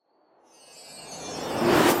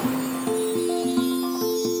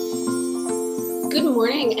Good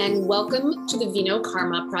morning and welcome to the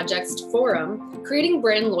VinoKarma Project's forum, creating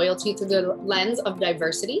brand loyalty through the lens of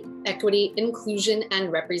diversity, equity, inclusion,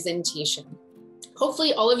 and representation.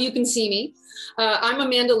 Hopefully all of you can see me. I'm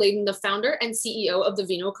Amanda Layden, the founder and CEO of the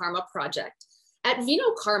VinoKarma Project. At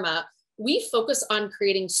VinoKarma, we focus on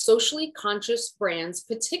creating socially conscious brands,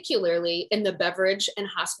 particularly in the beverage and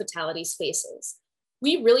hospitality spaces.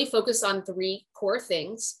 We really focus on three core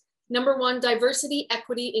things. Number one, diversity,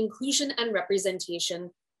 equity, inclusion, and representation.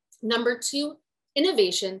 Number two,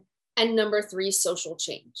 innovation. And number three, social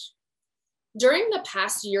change. During the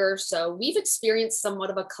past year or so, we've experienced somewhat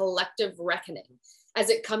of a collective reckoning as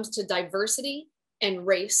it comes to diversity and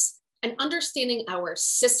race and understanding our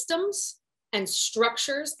systems and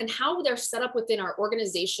structures and how they're set up within our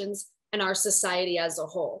organizations and our society as a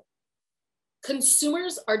whole.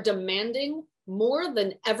 Consumers are demanding more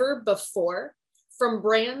than ever before from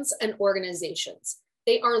brands and organizations.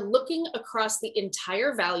 They are looking across the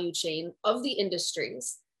entire value chain of the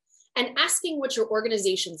industries and asking what your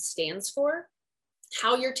organization stands for,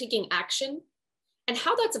 how you're taking action, and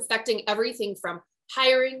how that's affecting everything from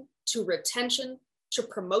hiring to retention to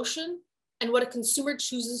promotion and what a consumer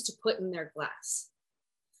chooses to put in their glass.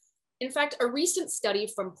 In fact, a recent study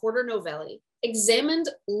from Porter Novelli examined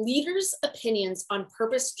leaders' opinions on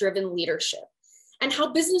purpose-driven leadership and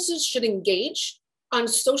how businesses should engage on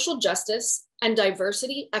social justice and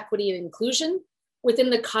diversity, equity, and inclusion within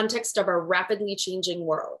the context of our rapidly changing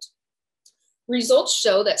world. Results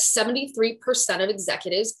show that 73% of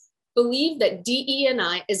executives believe that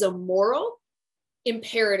DE&I is a moral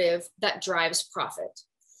imperative that drives profit.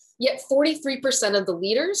 Yet 43% of the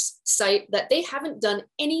leaders cite that they haven't done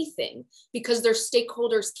anything because their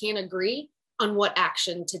stakeholders can't agree on what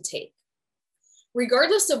action to take.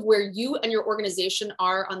 Regardless of where you and your organization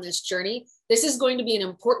are on this journey, this is going to be an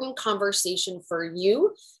important conversation for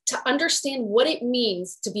you to understand what it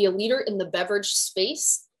means to be a leader in the beverage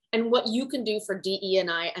space and what you can do for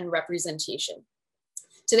DE&I and representation.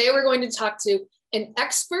 Today, we're going to talk to an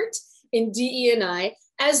expert in DE&I,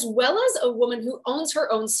 as well as a woman who owns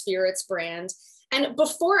her own spirits brand. And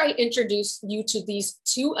before I introduce you to these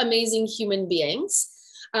two amazing human beings,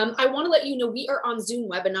 I want to let you know we are on Zoom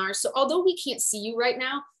webinar. So although we can't see you right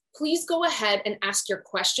now, please go ahead and ask your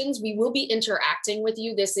questions. We will be interacting with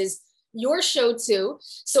you. This is your show too.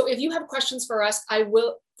 So if you have questions for us, I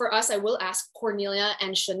will ask Cornelia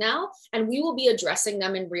and Chanel, and we will be addressing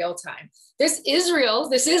them in real time. This is real,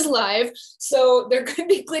 this is live. So there could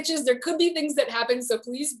be glitches, there could be things that happen. So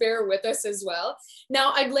please bear with us as well.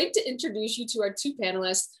 Now I'd like to introduce you to our two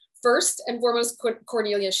panelists. First and foremost,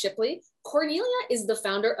 Cornelia Shipley. Cornelia is the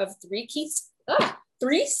founder of 3C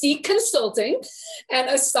Consulting and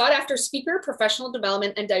a sought after speaker, professional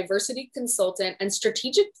development and diversity consultant and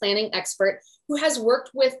strategic planning expert who has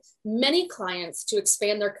worked with many clients to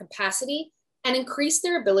expand their capacity and increase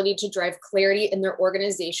their ability to drive clarity in their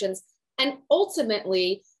organizations and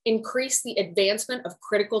ultimately increase the advancement of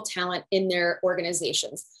critical talent in their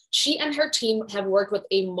organizations. She and her team have worked with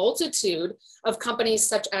a multitude of companies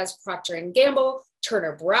such as Procter & Gamble,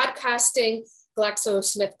 Turner Broadcasting,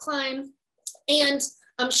 GlaxoSmithKline, and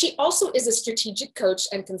she also is a strategic coach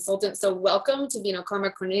and consultant. So welcome to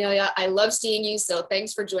VinoKarma, Cornelia. I love seeing you, so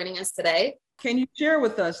thanks for joining us today. Can you share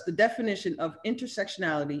with us the definition of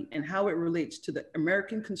intersectionality and how it relates to the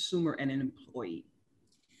American consumer and an employee?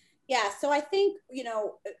 Yeah, so I think,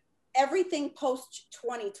 everything post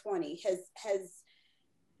 2020 has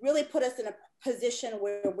really put us in a position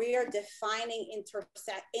where we are defining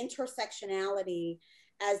intersectionality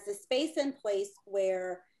as the space and place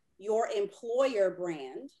where your employer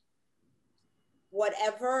brand,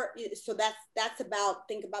 whatever, so that's about,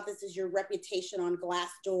 think about this as your reputation on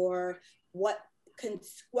Glassdoor, what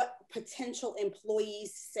potential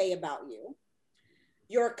employees say about you,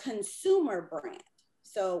 your consumer brand,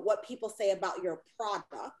 so what people say about your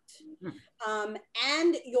product,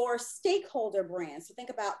 and your stakeholder brand. So think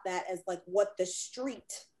about that as like what the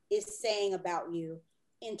street is saying about you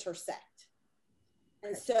intersect.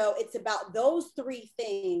 And so it's about those three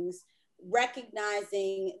things,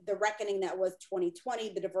 recognizing the reckoning that was 2020,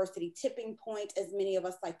 the diversity tipping point, as many of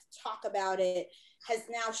us like to talk about it, has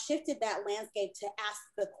now shifted that landscape to ask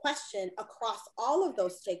the question across all of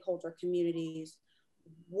those stakeholder communities,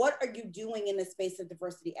 what are you doing in the space of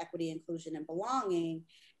diversity, equity, inclusion, and belonging?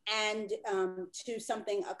 And to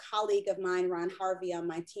something a colleague of mine, Ron Harvey on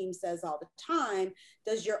my team says all the time,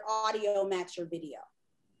 does your audio match your video?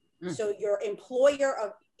 So your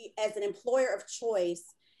employer as an employer of choice,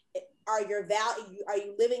 are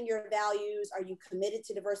you living your values? Are you committed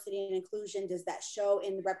to diversity and inclusion? Does that show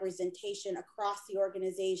in representation across the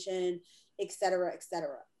organization, et cetera, et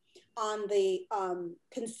cetera? On the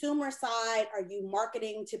consumer side, are you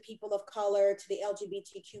marketing to people of color, to the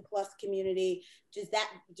LGBTQ plus community?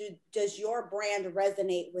 Does your brand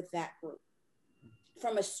resonate with that group?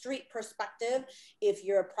 From a street perspective, if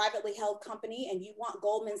you're a privately held company and you want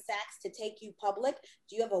Goldman Sachs to take you public,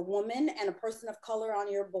 do you have a woman and a person of color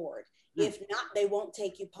on your board? If not, they won't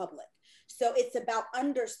take you public. So it's about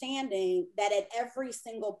understanding that at every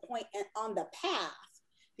single point on the path,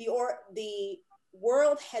 the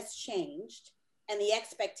world has changed, and the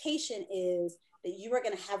expectation is that you are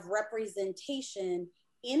going to have representation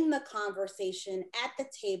in the conversation at the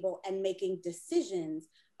table and making decisions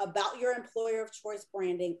about your employer of choice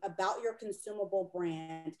branding, about your consumable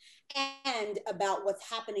brand, and about what's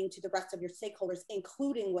happening to the rest of your stakeholders,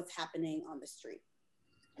 including what's happening on the street.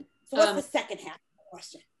 So what's the second half of the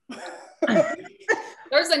question?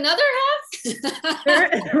 There's another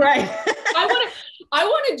half? Right. I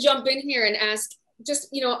want to jump in here and ask, just,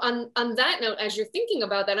 you know, on that note, as you're thinking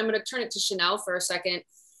about that, I'm going to turn it to Chanel for a second.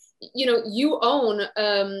 You know, you are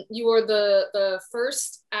the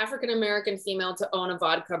first African-American female to own a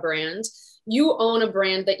vodka brand. You own a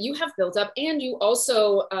brand that you have built up, and you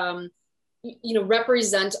also, you know,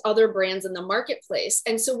 represent other brands in the marketplace.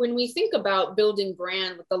 And so when we think about building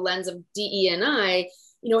brand with the lens of DE&I,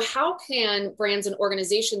 you know, how can brands and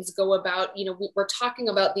organizations go about, you know, we're talking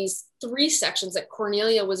about these three sections that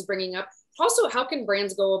Cornelia was bringing up. Also, how can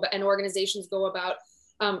brands go about and organizations go about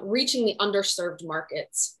reaching the underserved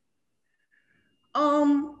markets?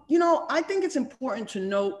 You know, I think it's important to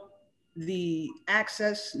note the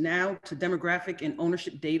access now to demographic and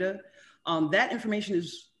ownership data. That information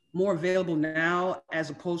is more available now as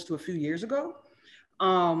opposed to a few years ago.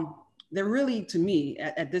 There really, to me,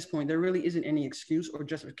 at this point, there really isn't any excuse or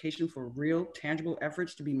justification for real tangible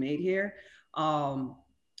efforts to be made here.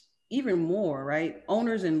 Even more, right?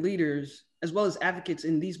 Owners and leaders, as well as advocates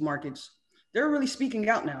in these markets, they're really speaking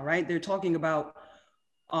out now, right? They're talking about,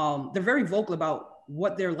 they're very vocal about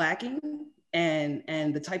what they're lacking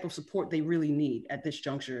and the type of support they really need at this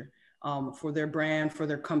juncture for their brand, for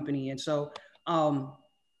their company. And so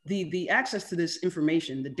the access to this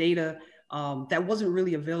information, the data that wasn't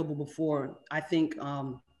really available before, I think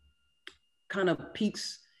kind of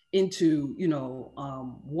peeks into, you know,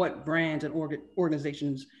 what brands and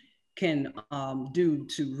organizations can do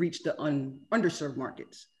to reach the underserved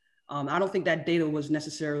markets. I don't think that data was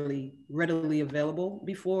necessarily readily available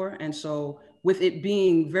before. And so with it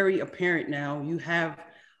being very apparent now, you have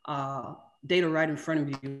data right in front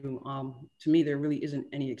of you. To me, there really isn't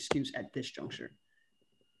any excuse at this juncture.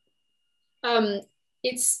 I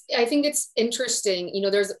think it's interesting, you know,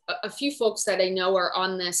 there's a few folks that I know are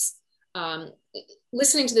on this,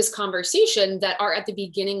 listening to this conversation that are at the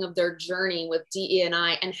beginning of their journey with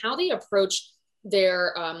DE&I and how they approach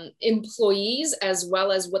their employees, as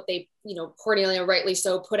well as what they, you know, Cornelia rightly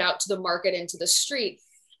so, put out to the market and to the street.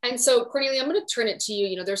 And so Cornelia, I'm going to turn it to you.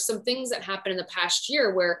 You know, there's some things that happened in the past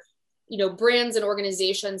year where, you know, brands and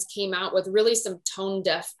organizations came out with really some tone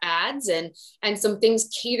deaf ads and some things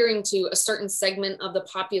catering to a certain segment of the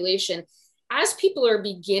population. As people are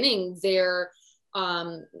beginning their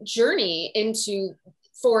journey into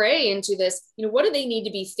foray into this, you know, what do they need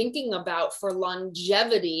to be thinking about for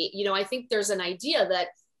longevity? You know, I think there's an idea that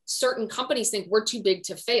certain companies think we're too big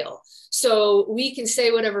to fail. So we can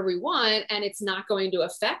say whatever we want and it's not going to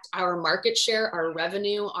affect our market share, our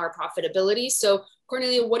revenue, our profitability. So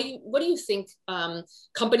Cornelia, what do you think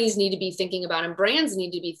companies need to be thinking about and brands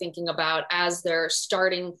need to be thinking about as they're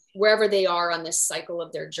starting wherever they are on this cycle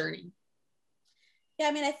of their journey? Yeah,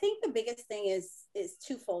 I mean, I think the biggest thing is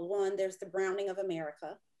twofold. One, there's the browning of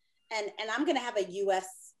America. And I'm going to have a US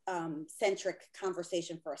centric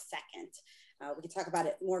conversation for a second. We can talk about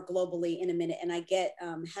it more globally in a minute. And I get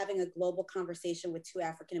having a global conversation with two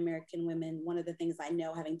African-American women. One of the things I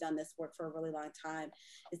know, having done this work for a really long time,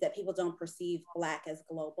 is that people don't perceive Black as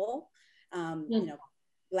global. You know,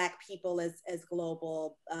 Black people as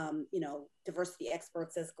global, you know, diversity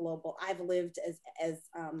experts as global. I've lived, as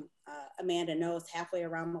Amanda knows, halfway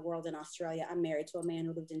around the world in Australia. I'm married to a man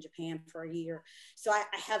who lived in Japan for a year. So I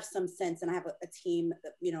have some sense, and I have a team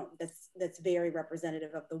that, you know, that's very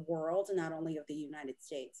representative of the world, not only of the United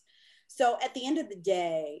States. So at the end of the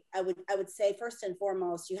day, I would say first and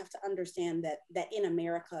foremost, you have to understand that in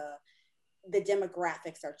America, the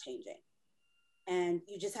demographics are changing. And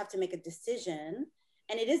you just have to make a decision.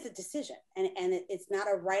 And it is a decision, and it's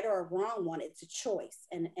not a right or a wrong one, it's a choice.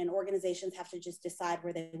 And organizations have to just decide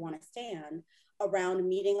where they want to stand around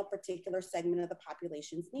meeting a particular segment of the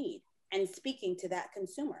population's need and speaking to that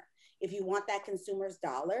consumer. If you want that consumer's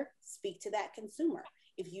dollar, speak to that consumer.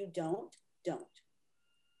 If you don't.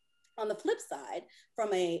 On the flip side,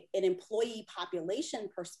 from an employee population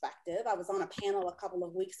perspective, I was on a panel a couple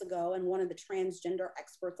of weeks ago, and one of the transgender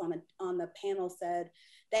experts on the panel said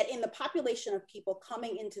that in the population of people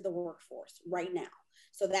coming into the workforce right now,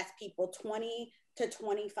 so that's people 20 to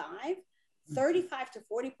 25, 35 to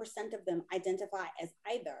 40% of them identify as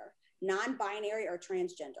either non-binary or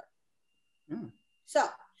transgender. So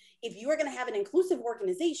if you are going to have an inclusive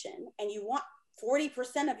organization and you want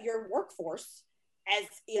 40% of your workforce, as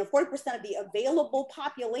you know, 40% of the available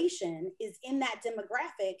population is in that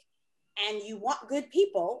demographic, and you want good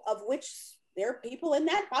people, of which there are people in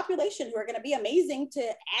that population who are going to be amazing to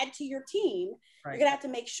add to your team, right, you're going to have to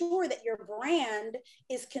make sure that your brand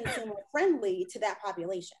is consumer friendly to that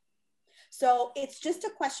population. So it's just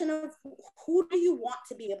a question of who do you want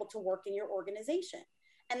to be able to work in your organization?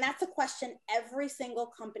 And that's a question every single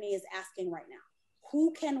company is asking right now.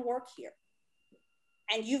 Who can work here?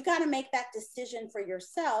 And you've got to make that decision for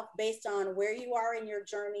yourself based on where you are in your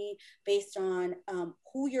journey, based on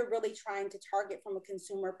who you're really trying to target from a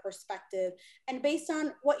consumer perspective, and based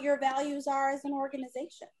on what your values are as an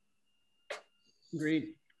organization.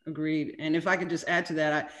 Agreed. And if I could just add to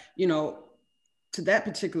that, to that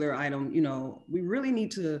particular item, we really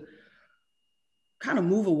need to kind of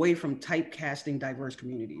move away from typecasting diverse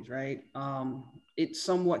communities, right? It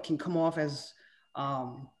somewhat can come off as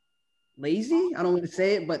lazy. I don't want to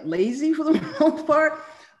say it, but lazy for the most part.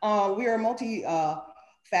 We are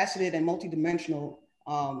multi-faceted and multi-dimensional.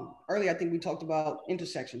 Earlier, I think we talked about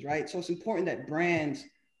intersections, right? So it's important that brands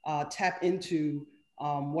tap into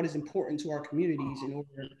what is important to our communities in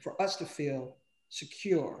order for us to feel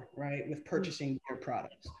secure, right, with purchasing their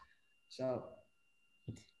products. So,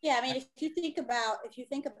 yeah, I mean, if you think about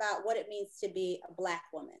what it means to be a Black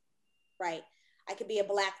woman, right? I could be a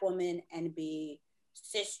Black woman and be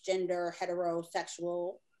cisgender,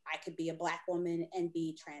 heterosexual. I could be a Black woman and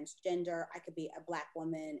be transgender. I could be a Black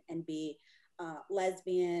woman and be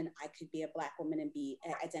lesbian. I could be a Black woman and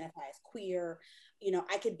identify as queer.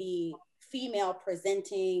 I could be female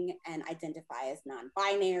presenting and identify as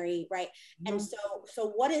non-binary, right? Mm-hmm. And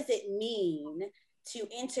so what does it mean to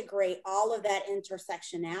integrate all of that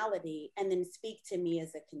intersectionality and then speak to me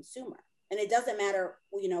as a consumer? And it doesn't matter,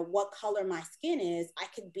 what color my skin is. I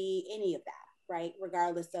could be any of that, right?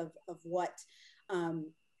 Regardless of what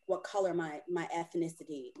color my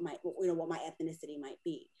ethnicity might, what my ethnicity might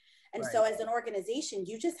be. And right. So as an organization,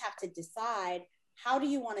 you just have to decide, how do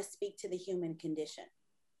you want to speak to the human condition?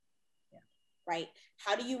 Yeah. Right?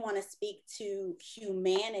 How do you want to speak to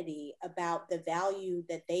humanity about the value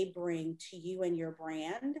that they bring to you and your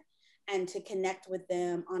brand, and to connect with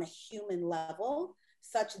them on a human level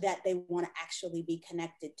such that they want to actually be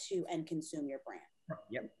connected to and consume your brand?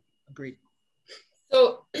 Yep. Agreed.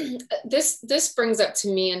 So this brings up to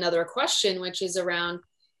me another question, which is around,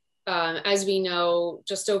 as we know,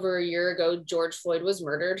 just over a year ago, George Floyd was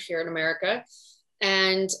murdered here in America.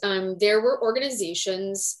 And there were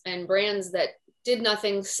organizations and brands that did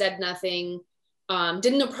nothing, said nothing,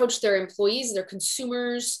 didn't approach their employees, their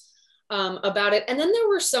consumers about it. And then there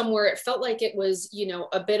were some where it felt like it was,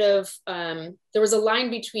 a bit of, there was a line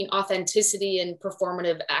between authenticity and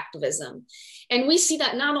performative activism. And we see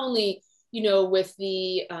that not only with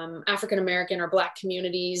the African-American or Black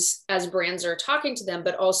communities as brands are talking to them,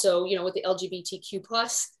 but also, with the LGBTQ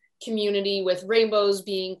plus community, with rainbows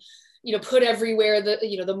being, put everywhere,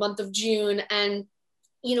 the month of June. And,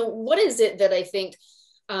 what is it that I think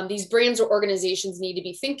these brands or organizations need to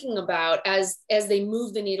be thinking about as they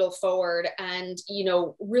move the needle forward and,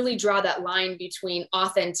 really draw that line between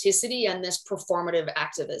authenticity and this performative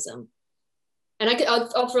activism? And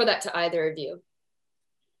I'll throw that to either of you.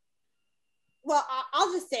 Well,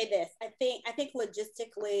 I'll just say this. I think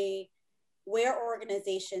logistically, where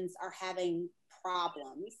organizations are having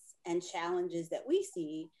problems and challenges that we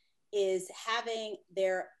see is having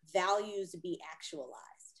their values be actualized.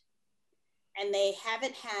 And they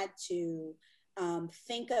haven't had to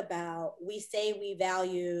think about, we say we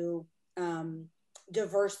value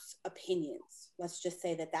diverse opinions. Let's just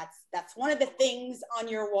say that's one of the things on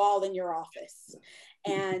your wall in your office.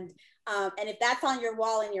 And if that's on your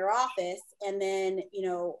wall in your office, and then,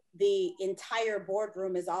 the entire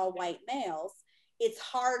boardroom is all white males, it's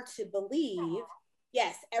hard to believe,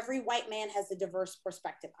 yes, every white man has a diverse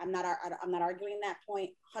perspective. I'm not arguing that point.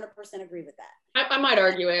 100% agree with that. I might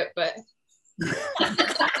argue it, but.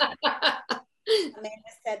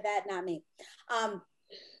 Amanda said that, not me.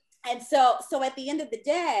 And so at the end of the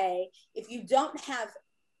day, if you don't have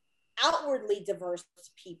outwardly diverse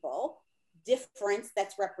people, difference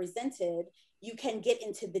that's represented, you can get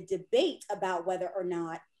into the debate about whether or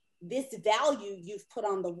not this value you've put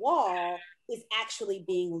on the wall is actually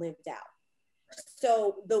being lived out.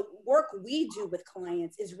 So the work we do with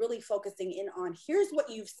clients is really focusing in on, here's what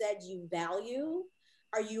you've said you value.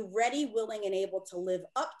 Are you ready, willing, and able to live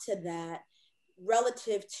up to that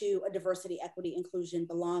relative to a diversity, equity, inclusion,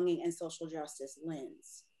 belonging, and social justice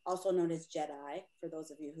lens, also known as JEDI, for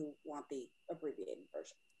those of you who want the abbreviated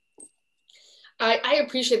version. I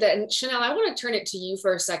appreciate that. And Chanel, I want to turn it to you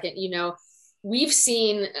for a second. You know, we've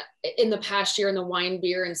seen in the past year in the wine,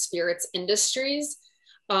 beer, and spirits industries,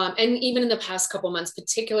 and even in the past couple months,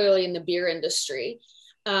 particularly in the beer industry,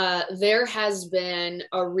 there has been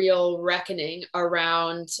a real reckoning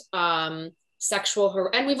around and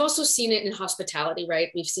we've also seen it in hospitality, right?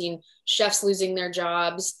 We've seen chefs losing their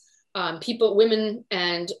jobs, women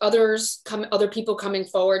and other people coming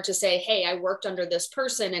forward to say, hey, I worked under this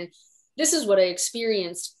person and this is what I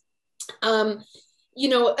experienced. You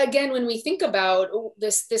know, again, when we think about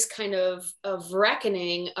this kind of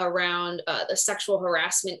reckoning around the sexual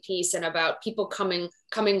harassment piece and about people coming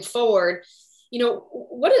forward, you know,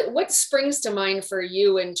 what springs to mind for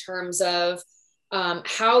you in terms of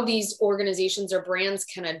how these organizations or brands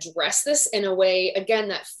can address this in a way, again,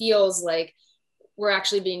 that feels like we're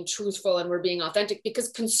actually being truthful and we're being authentic, because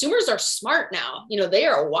consumers are smart now, you know, they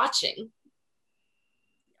are watching.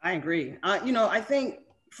 I agree. You know, I think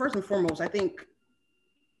first and foremost, I think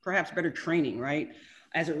perhaps better training, right?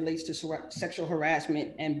 As it relates to sexual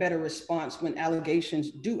harassment and better response when allegations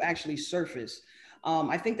do actually surface.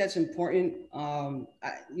 I think that's important. I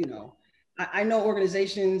know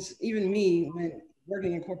organizations, even me, when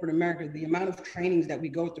working in corporate America, the amount of trainings that we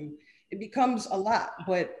go through, it becomes a lot.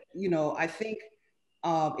 But, you know, I think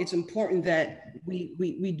it's important that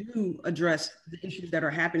we do address the issues that are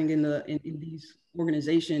happening in these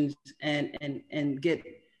organizations and get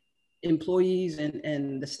employees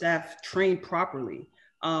and the staff trained properly.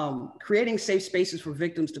 Creating safe spaces for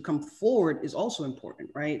victims to come forward is also important,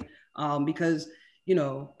 right? Because, you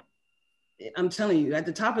know, I'm telling you, at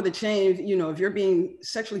the top of the chain, you know, if you're being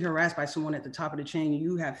sexually harassed by someone at the top of the chain,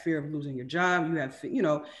 you have fear of losing your job, you have, you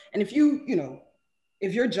know, and if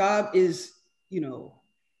if your job is, you know,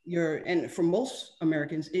 and for most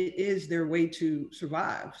Americans, it is their way to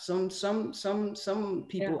survive. Some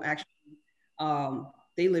people actually,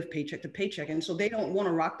 they live paycheck to paycheck. And so they don't want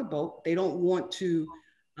to rock the boat. They don't want to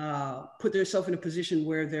put themselves in a position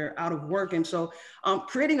where they're out of work. And so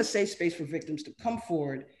creating a safe space for victims to come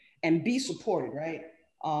forward and be supported, right?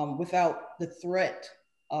 Without the threat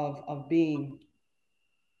of being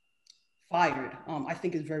fired, I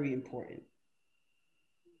think is very important.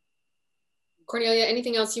 Cornelia,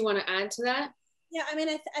 anything else you want to add to that? Yeah, I mean,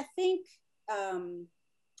 I think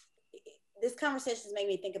this conversation has made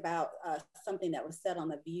me think about something that was said on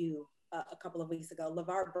The View a couple of weeks ago.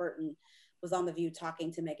 LeVar Burton was on The View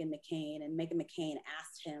talking to Meghan McCain, and Meghan McCain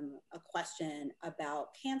asked him a question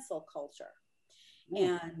about cancel culture.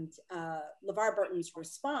 And LeVar Burton's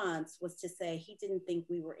response was to say he didn't think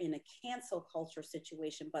we were in a cancel culture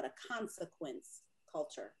situation, but a consequence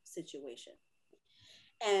culture situation.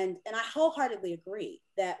 And I wholeheartedly agree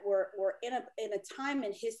that we're in a time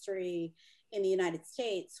in history in the United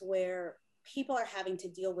States where people are having to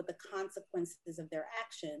deal with the consequences of their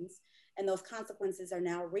actions. And those consequences are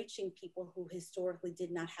now reaching people who historically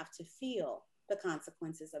did not have to feel the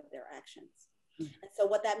consequences of their actions. And so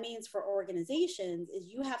what that means for organizations is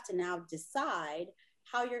you have to now decide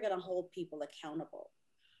how you're going to hold people accountable.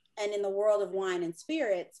 And in the world of wine and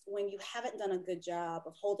spirits, when you haven't done a good job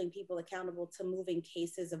of holding people accountable to moving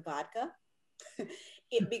cases of vodka,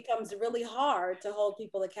 it becomes really hard to hold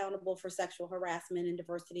people accountable for sexual harassment and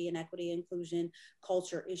diversity and equity, inclusion,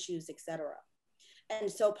 culture issues, et cetera.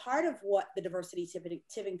 And so part of what the diversity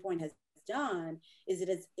tipping point has done is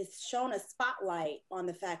it's shown a spotlight on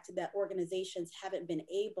the fact that organizations haven't been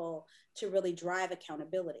able to really drive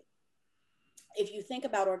accountability. If you think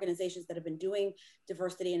about organizations that have been doing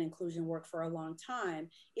diversity and inclusion work for a long time,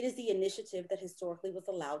 it is the initiative that historically was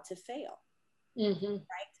allowed to fail. Mm-hmm.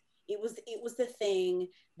 Right? It was the thing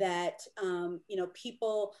that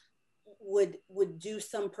people would do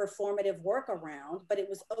some performative work around, but it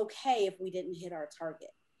was okay if we didn't hit our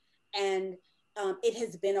target. And it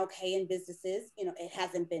has been okay in businesses. You know, it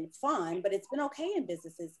hasn't been fun, but it's been okay in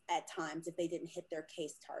businesses at times if they didn't hit their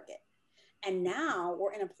case target. And now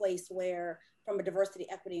we're in a place where, from a diversity,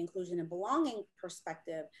 equity, inclusion, and belonging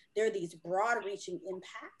perspective, there are these broad-reaching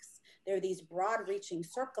impacts. There are these broad-reaching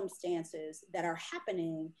circumstances that are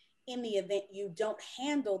happening in the event you don't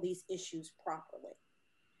handle these issues properly.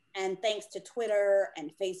 And thanks to Twitter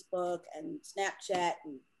and Facebook and Snapchat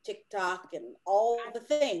and TikTok and all the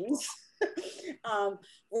things,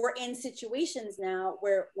 We're in situations now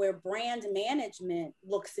where brand management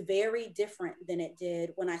looks very different than it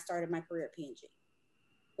did when I started my career at P&G.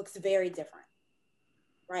 Looks very different,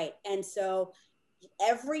 right? And so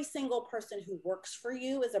every single person who works for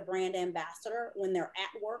you is a brand ambassador when they're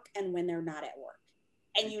at work and when they're not at work.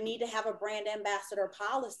 And you need to have a brand ambassador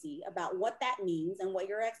policy about what that means and what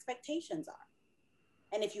your expectations are.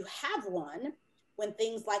 And if you have one, when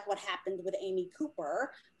things like what happened with Amy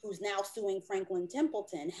Cooper, who's now suing Franklin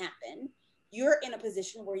Templeton, happen, you're in a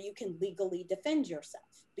position where you can legally defend yourself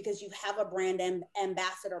because you have a brand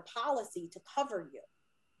ambassador policy to cover you.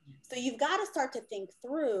 So you've got to start to think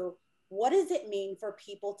through, what does it mean for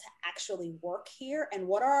people to actually work here? And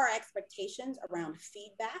what are our expectations around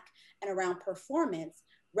feedback and around performance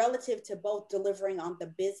relative to both delivering on the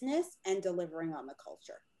business and delivering on the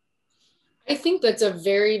culture? I think that's a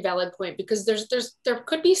very valid point, because there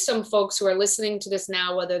could be some folks who are listening to this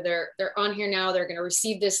now, whether they're on here now, they're going to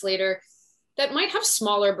receive this later, that might have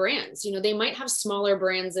smaller brands. You know, they might have smaller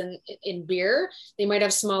brands in beer. They might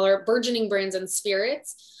have smaller burgeoning brands in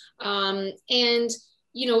spirits. And,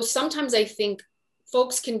 you know, sometimes I think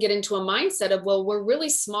folks can get into a mindset of, well, we're really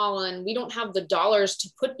small and we don't have the dollars to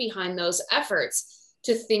put behind those efforts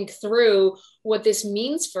to think through what this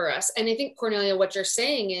means for us. And I think, Cornelia, what you're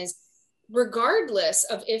saying is, regardless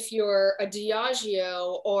of if you're a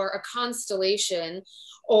Diageo or a Constellation,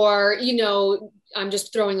 or, you know, I'm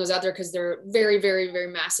just throwing those out there because they're very, very, very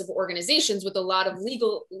massive organizations with a lot of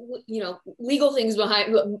legal things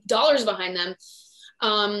behind, dollars behind them.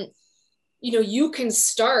 You know, you can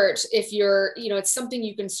start, if you're, you know, it's something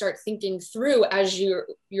you can start thinking through as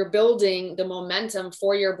you're building the momentum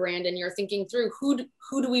for your brand, and you're thinking through who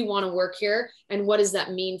do we want to work here, and what does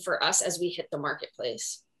that mean for us as we hit the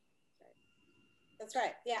marketplace. That's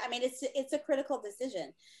right. Yeah, I mean, it's a critical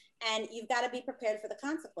decision, and you've got to be prepared for the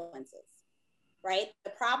consequences, right?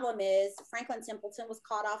 The problem is Franklin Templeton was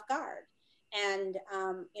caught off guard, and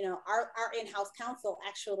you know, our in-house counsel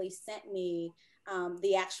actually sent me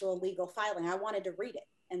the actual legal filing. I wanted to read it,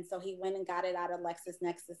 and so he went and got it out of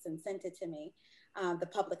LexisNexis and sent it to me, the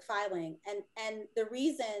public filing. And the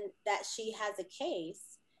reason that she has a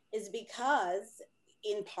case is because,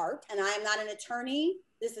 in part, and I am not an attorney,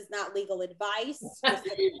 this is not legal advice, just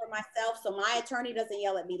for myself, so my attorney doesn't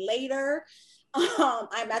yell at me later.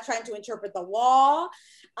 I'm not trying to interpret the law.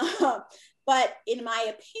 But in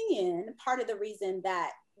my opinion, part of the reason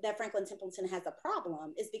that Franklin Templeton has a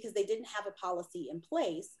problem is because they didn't have a policy in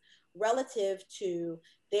place relative to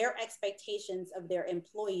their expectations of their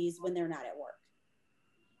employees when they're not at work.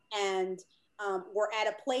 And we're at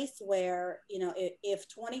a place where, you know, if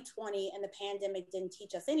 2020 and the pandemic didn't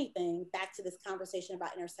teach us anything, back to this conversation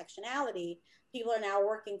about intersectionality, people are now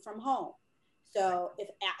working from home. So if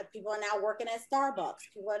people are now working at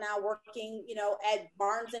Starbucks, people are now working, you know, at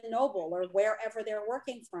Barnes and Noble or wherever they're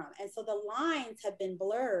working from. And so the lines have been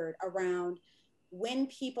blurred around when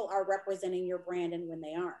people are representing your brand and when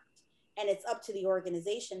they aren't. And it's up to the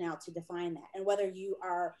organization now to define that. And whether you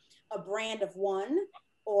are a brand of one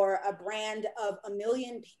or a brand of 1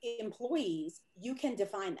 million employees, you can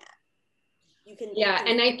define that.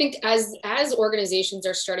 And I think as organizations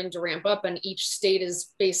are starting to ramp up and each state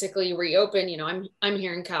is basically reopened, you know, I'm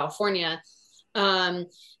here in California, and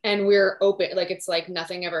we're open, like it's like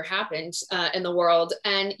nothing ever happened in the world.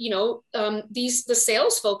 And, you know, the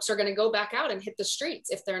sales folks are going to go back out and hit the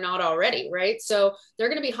streets if they're not already, right? So they're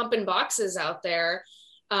going to be humping boxes out there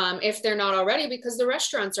if they're not already, because the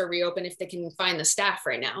restaurants are reopened if they can find the staff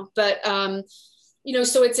right now. But you know,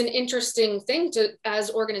 so it's an interesting thing to,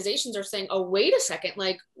 as organizations are saying, oh, wait a second,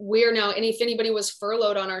 like we're now, and if anybody was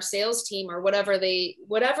furloughed on our sales team or whatever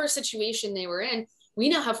situation they were in, we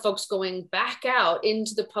now have folks going back out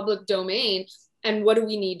into the public domain. And what do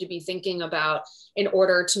we need to be thinking about in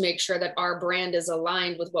order to make sure that our brand is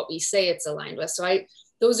aligned with what we say it's aligned with? So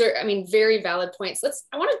those are, I mean, very valid points.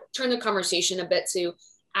 I want to turn the conversation a bit to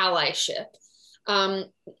allyship,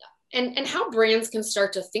 and how brands can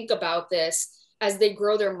start to think about this as they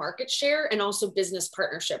grow their market share and also business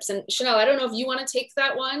partnerships. And Chanel, I don't know if you want to take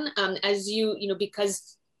that one, as you know,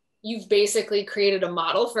 because you've basically created a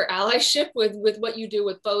model for allyship with what you do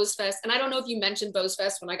with Bose Fest. And I don't know if you mentioned Bose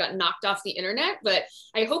Fest when I got knocked off the internet, but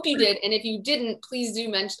I hope you did. And if you didn't, please do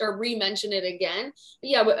mention or re-mention it again. But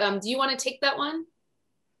yeah, do you want to take that one?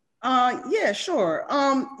 Yeah, sure.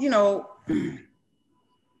 You know,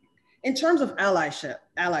 in terms of allyship,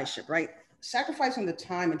 right? Sacrificing the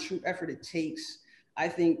time and true effort it takes, I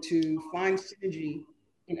think, to find synergy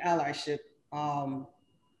in allyship.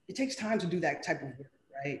 It takes time to do that type of work,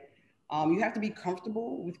 right? You have to be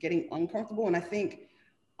comfortable with getting uncomfortable. And I think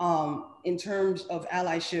in terms of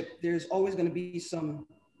allyship, there's always going to be some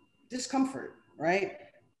discomfort, right?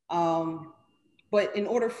 But in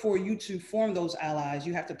order for you to form those allies,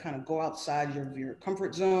 you have to kind of go outside your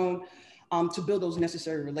comfort zone to build those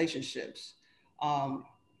necessary relationships.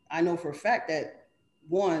 I know for a fact that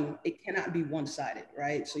one, it cannot be one-sided,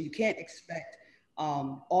 right? So you can't expect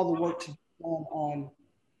all the work to be done on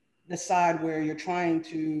the side where you're trying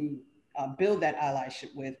to build that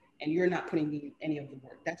allyship with, and you're not putting in any of the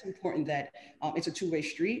work. That's important that it's a two-way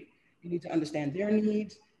street. You need to understand their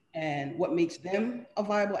needs and what makes them a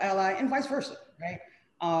viable ally and vice versa, right?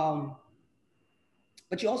 Um,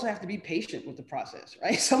 but you also have to be patient with the process,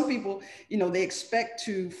 right? Some people, they expect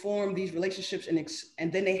to form these relationships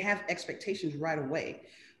and then they have expectations right away.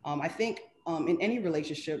 I think in any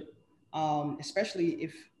relationship, especially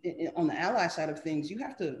if on the ally side of things, you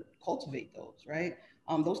have to cultivate those, right?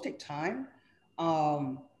 Those take time.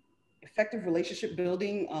 Um, Effective relationship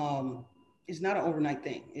building is not an overnight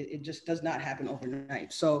thing. It just does not happen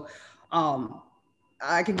overnight. So um,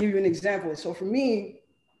 I can give you an example. So for me,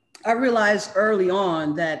 I realized early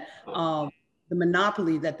on that the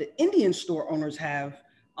monopoly that the Indian store owners have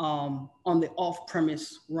on the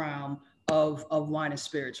off-premise realm of wine and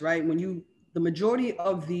spirits, right? The majority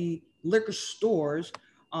of the liquor stores,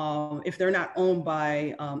 if they're not owned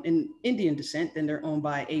by in Indian descent, then they're owned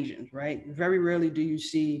by Asians, right? Very rarely do you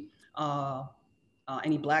see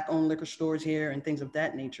any Black-owned liquor stores here and things of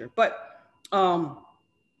that nature. But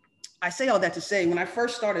I say all that to say, when I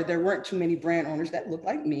first started, there weren't too many brand owners that looked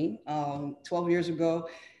like me. 12 years ago,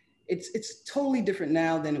 it's totally different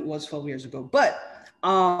now than it was 12 years ago. But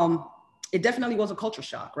it definitely was a culture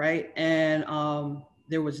shock, right? And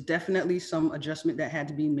there was definitely some adjustment that had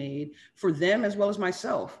to be made for them as well as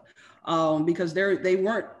myself, because they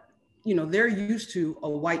weren't, they're used to a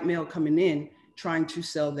white male coming in trying to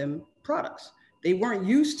sell them products. They weren't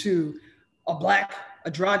used to a Black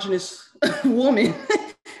androgynous woman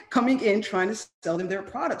coming in trying to sell them their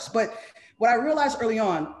products. But what I realized early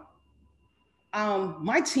on,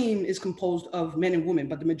 my team is composed of men and women,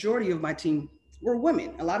 but the majority of my team were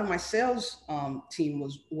women. A lot of my sales team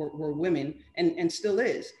were women and still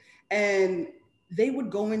is. And they would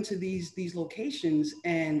go into these locations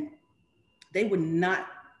and they would not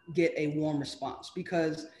get a warm response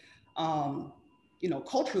because,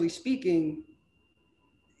 culturally speaking,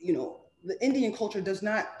 the Indian culture does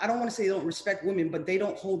not, I don't want to say they don't respect women, but they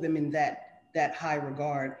don't hold them in that high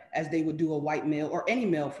regard as they would do a white male or any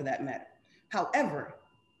male for that matter. However,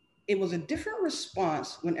 it was a different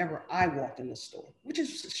response whenever I walked in the store, which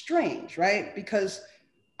is strange, right? Because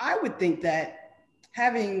I would think that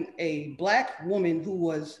having a Black woman who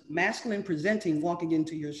was masculine presenting walking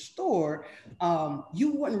into your store,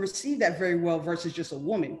 you wouldn't receive that very well versus just a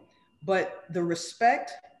woman. But the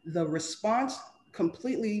respect, the response,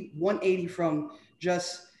 completely 180 from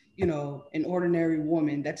just, an ordinary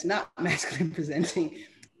woman that's not masculine presenting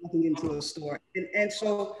walking into a store. And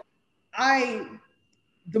so I,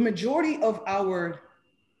 the majority of our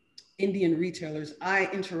Indian retailers I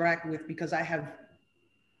interact with because I have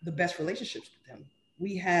the best relationships with them.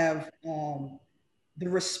 We have the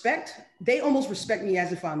respect. They almost respect me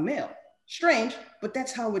as if I'm male. Strange, but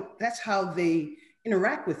that's how they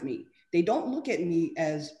interact with me. They don't look at me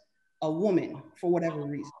as a woman for whatever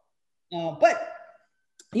reason. But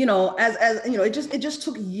as it just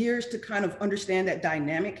took years to kind of understand that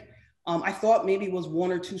dynamic. I thought maybe it was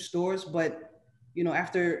one or two stores, but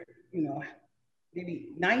after maybe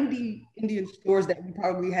 90 Indian stores that we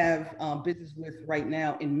probably have business with right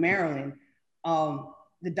now in Maryland,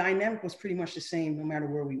 the dynamic was pretty much the same no matter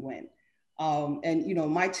where we went.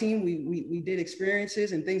 And my team, we did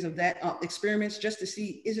experiences and things of that experiments just to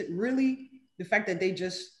see, is it really the fact that they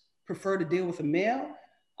just prefer to deal with a male?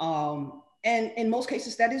 And in most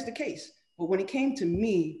cases, that is the case. But when it came to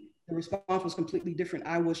me, the response was completely different.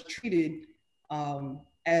 I was treated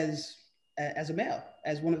as a male,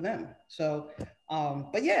 as one of them. So,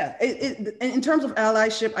 but yeah, in terms of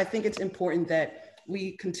allyship, I think it's important that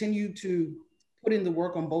we continue to put in the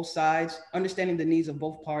work on both sides, understanding the needs of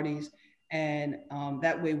both parties, and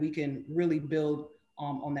that way we can really build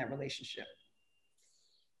on that relationship.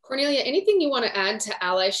 Cornelia, anything you want to add to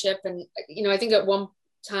allyship? And I think at one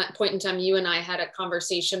point in time, you and I had a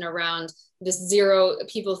conversation around this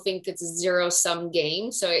people think it's a zero-sum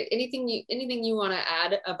game. So anything you want to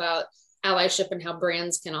add about allyship and how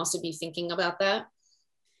brands can also be thinking about that?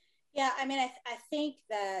 Yeah, I mean, I think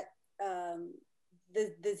that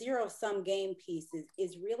the zero-sum game piece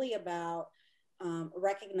is really about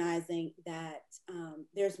recognizing that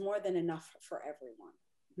there's more than enough for everyone.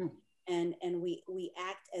 And we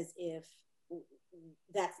act as if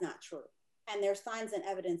that's not true. And there's signs and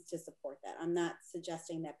evidence to support that. I'm not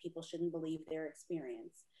suggesting that people shouldn't believe their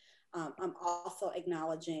experience. I'm also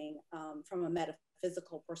acknowledging from a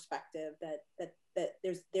metaphysical perspective that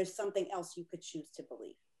there's something else you could choose to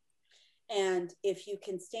believe. And if you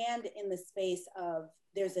can stand in the space of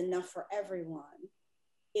there's enough for everyone,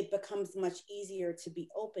 it becomes much easier to be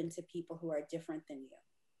open to people who are different than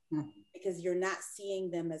you, because you're not seeing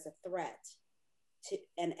them as a threat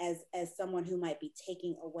and as someone who might be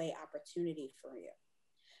taking away opportunity for you.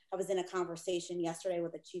 I was in a conversation yesterday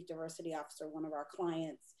with a chief diversity officer, one of our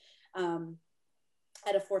clients,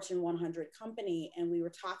 at a Fortune 100 company, and we were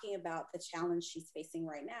talking about the challenge she's facing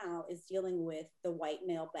right now is dealing with the white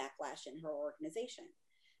male backlash in her organization,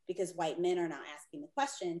 because white men are now asking the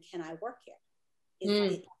question, can I work here?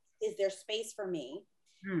 Is there space for me?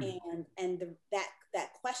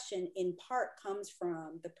 That question in part comes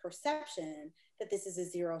from the perception that this is a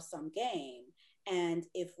zero-sum game. And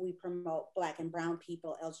if we promote Black and brown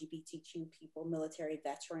people, LGBTQ people, military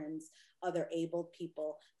veterans, other abled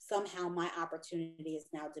people, somehow my opportunity is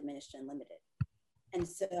now diminished and limited. And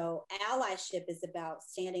so allyship is about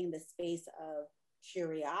standing in the space of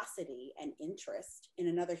curiosity and interest in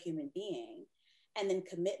another human being, and then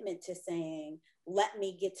commitment to saying, let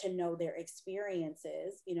me get to know their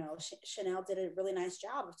experiences. You know, Chanel did a really nice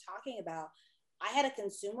job of talking about, I had a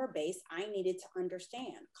consumer base I needed to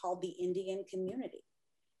understand called the Indian community.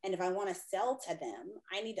 And if I want to sell to them,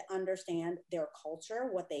 I need to understand their culture,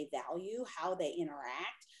 what they value, how they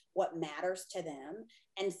interact, what matters to them,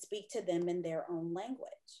 and speak to them in their own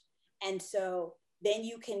language. And so then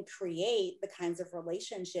you can create the kinds of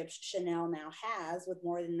relationships Chanel now has with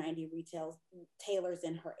more than 90 retailers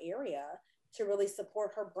in her area to really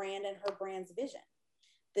support her brand and her brand's vision.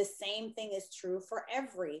 The same thing is true for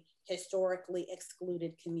every historically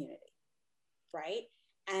excluded community, right?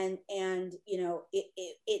 And you know,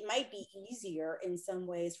 it might be easier in some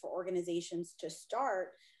ways for organizations to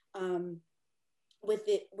start with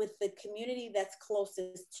the community that's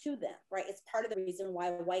closest to them, right? It's part of the reason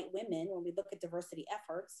why white women, when we look at diversity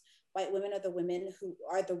efforts, white women are the women who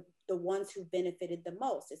are the ones who benefited the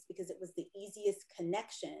most. It's because it was the easiest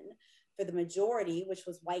connection for the majority, which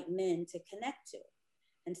was white men, to connect to.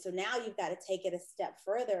 And so now you've got to take it a step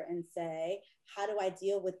further and say, how do I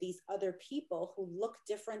deal with these other people who look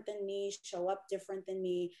different than me, show up different than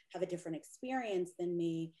me, have a different experience than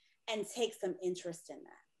me, and take some interest in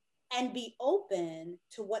that and be open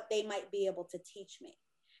to what they might be able to teach me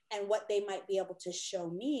and what they might be able to show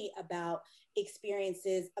me about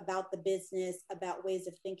experiences, about the business, about ways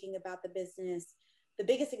of thinking about the business. The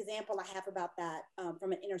biggest example I have about that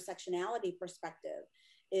from an intersectionality perspective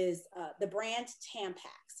is the brand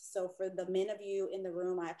Tampax. So for the men of you in the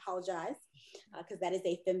room, I apologize, because that is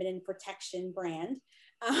a feminine protection brand.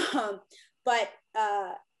 But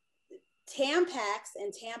Tampax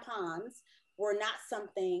and tampons were not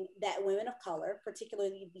something that women of color,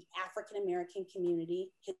 particularly the African-American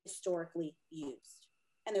community, historically used.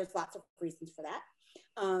 And there's lots of reasons for that.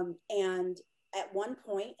 And at one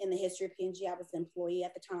point in the history of P&G, I was an employee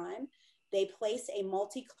at the time, they placed a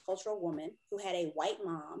multicultural woman who had a white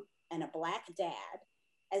mom and a Black dad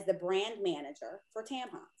as the brand manager for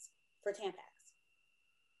tampons, for Tampax.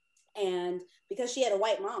 And because she had a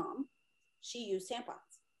white mom, she used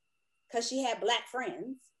tampons. Because she had Black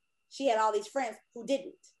friends, she had all these friends who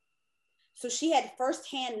didn't. So she had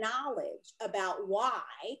firsthand knowledge about why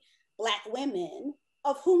Black women,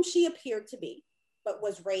 of whom she appeared to be, but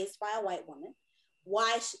was raised by a white woman,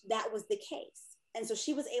 why that was the case. And so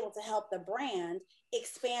she was able to help the brand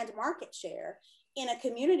expand market share in a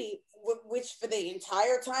community which for the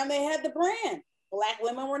entire time they had the brand, Black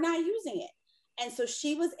women were not using it. And so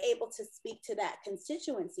she was able to speak to that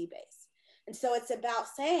constituency base. And so it's about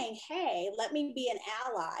saying, hey, let me be an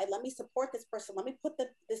ally. Let me support this person. Let me put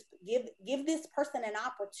give this person an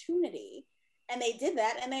opportunity. And they did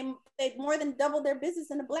that. And they more than doubled their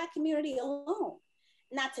business in the Black community alone.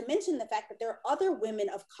 Not to mention the fact that there are other women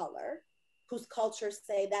of color whose cultures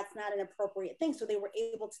say that's not an appropriate thing. So they were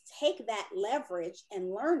able to take that leverage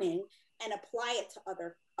and learning and apply it to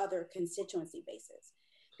other constituency bases.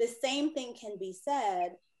 The same thing can be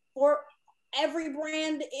said for every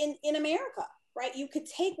brand in America, right? You could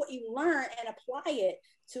take what you learn and apply it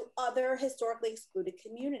to other historically excluded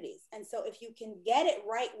communities. And so if you can get it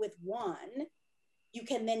right with one, you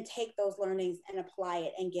can then take those learnings and apply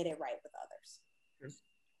it and get it right with others.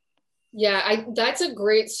 Yeah, that's a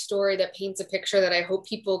great story that paints a picture that I hope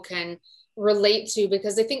people can relate to,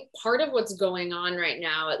 because I think part of what's going on right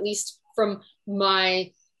now, at least from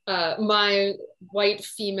my my white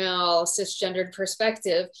female cisgendered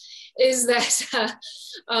perspective is that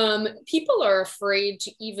people are afraid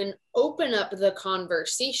to even open up the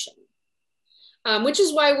conversation. Which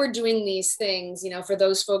is why we're doing these things. For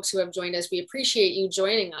those folks who have joined us, we appreciate you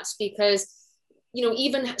joining us, because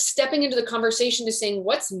even stepping into the conversation to saying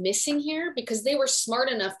what's missing here, because they were smart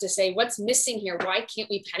enough to say what's missing here, why can't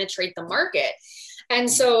we penetrate the market? And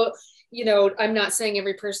so I'm not saying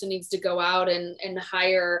every person needs to go out and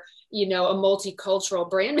hire a multicultural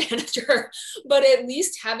brand manager, but at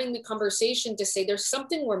least having the conversation to say there's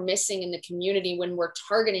something we're missing in the community when we're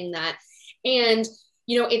targeting that. And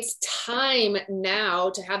it's time now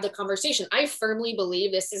to have the conversation. I firmly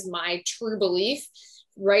believe, this is my true belief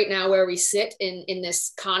right now, where we sit in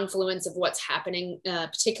this confluence of what's happening,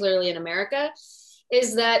 particularly in America,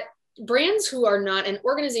 is that brands who are not, and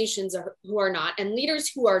organizations who are not, and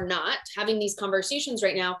leaders who are not having these conversations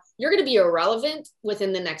right now, you're going to be irrelevant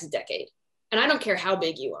within the next decade. And I don't care how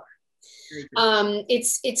big you are.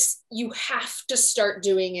 You have to start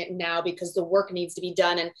doing it now, because the work needs to be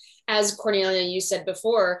done. And as Cornelia, you said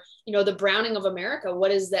before, the browning of America, what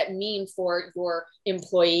does that mean for your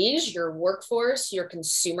employees, your workforce, your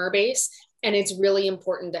consumer base? And it's really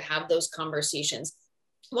important to have those conversations.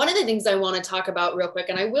 One of the things I want to talk about real quick,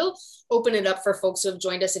 and I will open it up for folks who have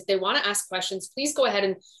joined us. If they want to ask questions, please go ahead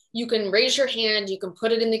and you can raise your hand. You can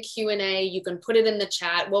put it in the Q&A. You can put it in the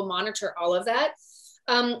chat. We'll monitor all of that.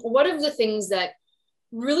 One of the things that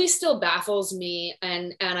really still baffles me,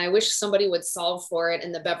 and I wish somebody would solve for it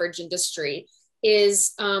in the beverage industry,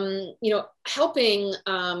 is helping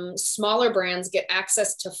smaller brands get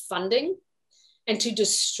access to funding and to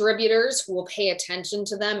distributors who will pay attention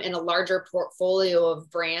to them in a larger portfolio of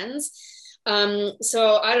brands.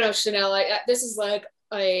 So I don't know, Chanel, this is like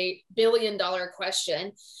a $1 billion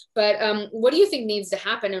question, but what do you think needs to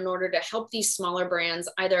happen in order to help these smaller brands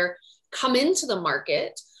either come into the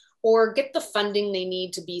market or get the funding they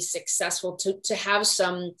need to be successful to have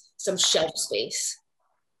some shelf space?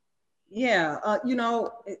 Yeah,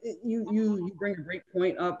 you bring a great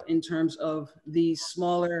point up in terms of these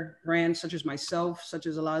smaller brands, such as myself, such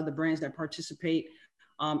as a lot of the brands that participate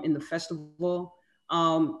in the festival.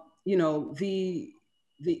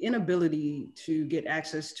 The inability to get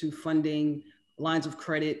access to funding, lines of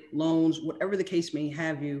credit, loans, whatever the case may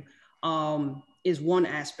have you, is one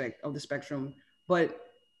aspect of the spectrum. But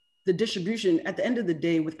the distribution, at the end of the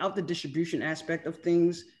day, without the distribution aspect of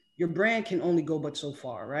things, your brand can only go but so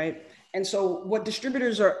far, right? And so what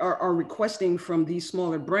distributors are requesting from these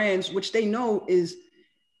smaller brands, which they know is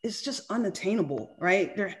just unattainable,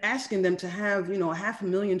 right? They're asking them to have,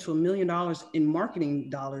 $500,000 to $1 million in marketing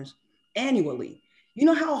dollars annually. You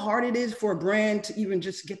know how hard it is for a brand to even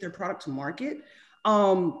just get their product to market?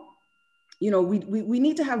 We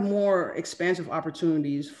need to have more expansive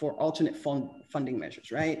opportunities for alternate funding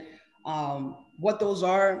measures, right? What those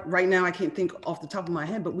are right now, I can't think off the top of my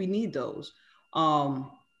head, but we need those. The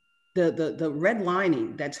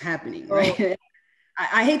redlining that's happening, right? Oh.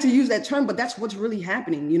 I hate to use that term, but that's what's really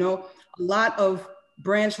happening. A lot of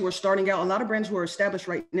brands who are starting out, a lot of brands who are established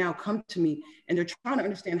right now come to me and they're trying to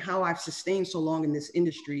understand how I've sustained so long in this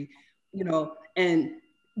industry, and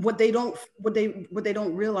what they don't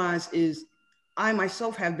realize is I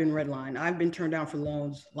myself have been redlined. I've been turned down for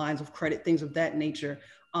loans, lines of credit, things of that nature.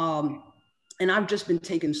 And I've just been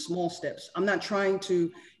taking small steps. I'm not trying to,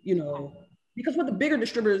 because with the bigger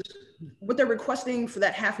distributors, what they're requesting for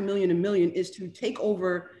that $500,000, $1 million is to take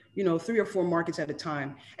over, 3 or 4 markets at a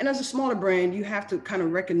time. And as a smaller brand, you have to kind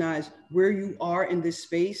of recognize where you are in this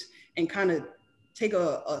space and kind of take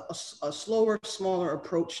a slower, smaller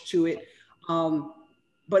approach to it.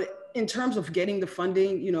 But in terms of getting the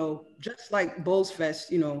funding, just like Bowls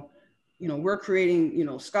Fest, we're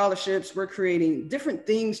creating, scholarships, we're creating different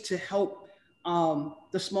things to help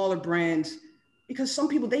the smaller brands, because some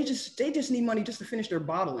people, they just need money just to finish their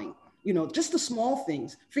bottling, just the small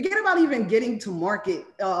things. Forget about even getting to market,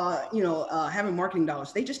 having marketing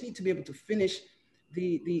dollars. They just need to be able to finish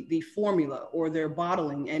the formula or their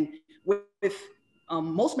bottling. And with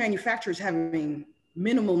most manufacturers having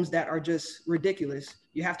minimums that are just ridiculous,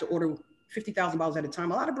 you have to order 50,000 bottles at a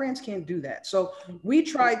time. A lot of brands can't do that. So we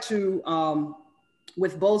try to,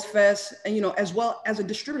 with Bowls Fest, and, as well as a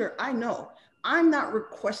distributor, I know I'm not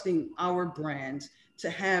requesting our brands to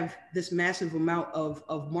have this massive amount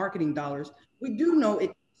of marketing dollars. We do know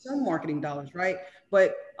it's some marketing dollars, right?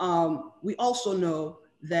 But we also know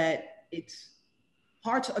that it's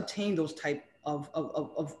hard to obtain those type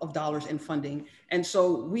of dollars and funding. And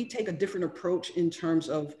so we take a different approach in terms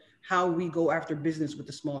of how we go after business with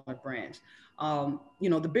the smaller brands.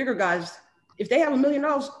 The bigger guys, if they have $1 million,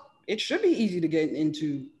 it should be easy to get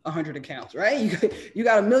into 100 accounts, right? You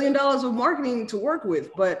got $1 million of marketing to work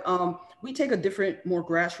with, but we take a different, more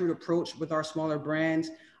grassroots approach with our smaller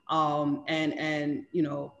brands. And you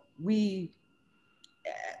know, we,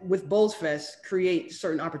 with Bowls Fest, create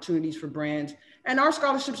certain opportunities for brands. And our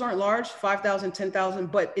scholarships aren't large, 5,000, 10,000,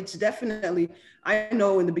 but it's definitely, I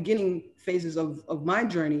know in the beginning phases of my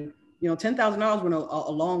journey, you know, $10,000 went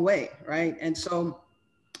a long way, right? And so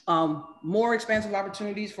more expansive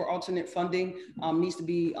opportunities for alternate funding needs to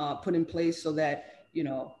be put in place so that, you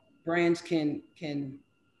know, brands can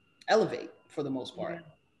elevate for the most part.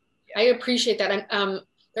 Yeah. I appreciate that.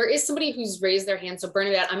 There is somebody who's raised their hand. So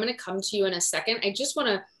Bernadette, I'm going to come to you in a second. I just want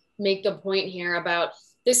to make the point here about,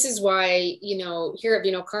 this is why, you know, here at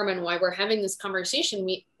VinoKarma and why we're having this conversation,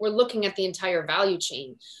 we're looking at the entire value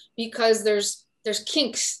chain, because there's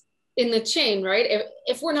kinks in the chain, right?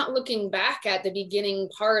 If we're not looking back at the beginning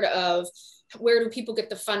part of, where do people get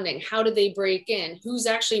the funding? How do they break in? Who's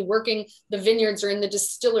actually working the vineyards or in the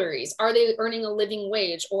distilleries? Are they earning a living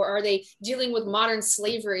wage, or are they dealing with modern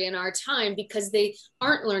slavery in our time because they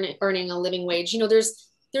aren't earning a living wage? You know,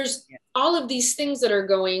 there's all of these things that are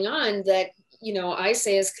going on that, you know, I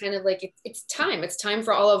say is kind of like, it's time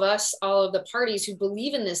for all of us, all of the parties who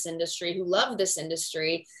believe in this industry, who love this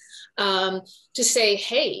industry, to say,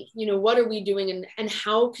 hey, you know, what are we doing, and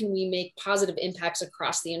how can we make positive impacts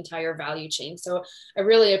across the entire value chain? So I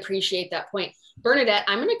really appreciate that point. Bernadette,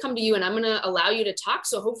 I'm going to come to you and I'm going to allow you to talk.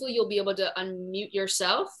 So hopefully you'll be able to unmute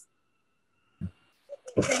yourself.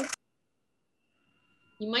 Okay.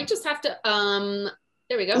 You might just have to,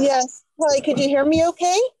 there we go. Yes. Hi, could you hear me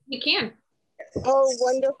okay? You can. Oh,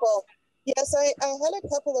 wonderful. Yes, I had a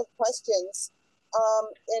couple of questions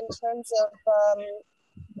in terms of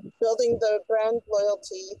building the brand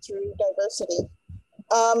loyalty through diversity.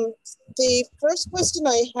 The first question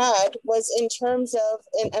I had was in terms of,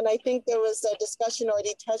 and I think there was a discussion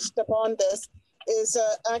already touched upon this, is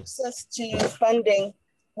access to funding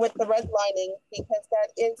with the redlining, because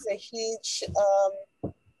that is a huge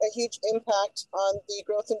impact on the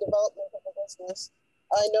growth and development of the business.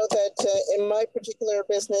 I know that in my particular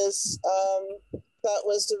business, that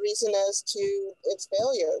was the reason as to its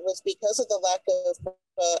failure, was because of the lack of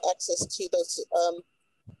access to those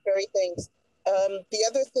very things. The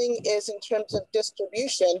other thing is in terms of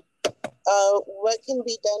distribution, what can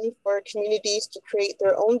be done for communities to create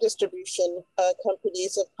their own distribution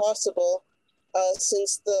companies if possible,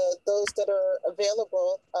 since those that are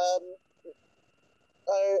available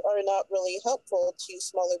are not really helpful to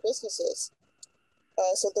smaller businesses.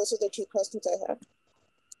 So those are the two questions I have.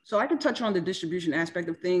 So I can touch on the distribution aspect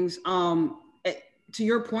of things. To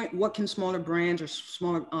your point, what can smaller brands or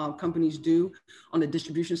smaller companies do on the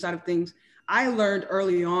distribution side of things? I learned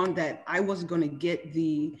early on that I wasn't going to get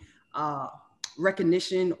the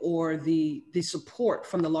recognition or the support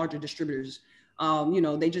from the larger distributors. You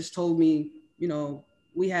know, they just told me, you know,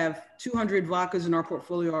 we have 200 vodkas in our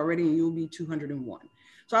portfolio already and you'll be 201.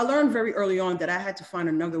 So I learned very early on that I had to find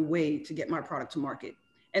another way to get my product to market.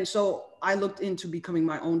 And so I looked into becoming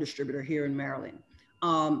my own distributor here in Maryland.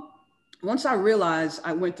 Once I realized,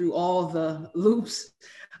 I went through all the loops,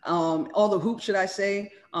 all the hoops, should I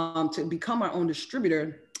say, to become my own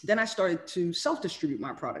distributor, then I started to self-distribute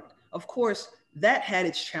my product. Of course, that had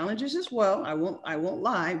its challenges as well. I won't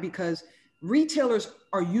lie, because retailers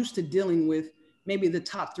are used to dealing with maybe the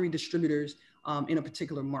top 3 distributors in a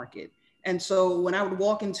particular market. And so when I would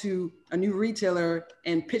walk into a new retailer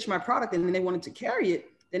and pitch my product and then they wanted to carry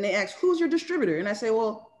it, then they asked, who's your distributor? And I say,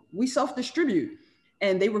 well, we self-distribute.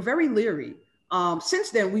 And they were very leery.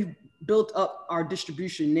 Since then, we've built up our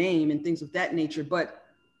distribution name and things of that nature. But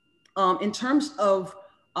in terms of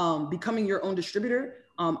becoming your own distributor,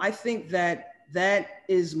 I think that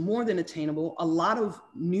is more than attainable. A lot of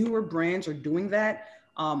newer brands are doing that.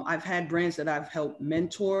 I've had brands that I've helped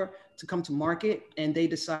mentor to come to market, and they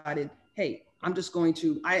decided, hey, I'm just going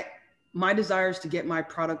to, my desire is to get my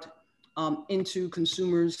product into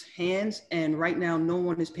consumers' hands. And right now, no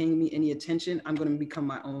one is paying me any attention. I'm going to become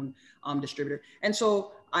my own distributor. And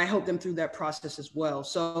so I help them through that process as well.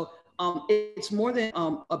 So it's more than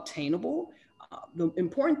obtainable. The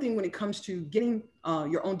important thing when it comes to getting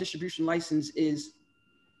your own distribution license is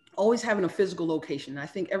always having a physical location. I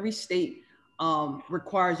think every state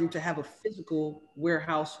requires you to have a physical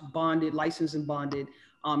warehouse bonded, licensed and bonded,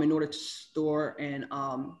 in order to store and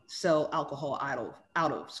sell alcohol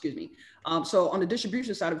out of, excuse me. So on the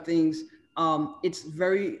distribution side of things, it's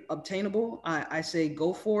very obtainable. I say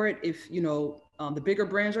go for it if, you know, the bigger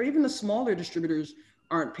brands or even the smaller distributors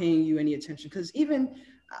aren't paying you any attention. Because even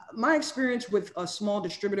my experience with a small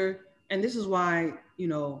distributor, and this is why, you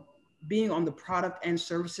know, being on the product and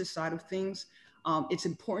services side of things, it's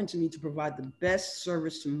important to me to provide the best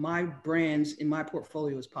service to my brands in my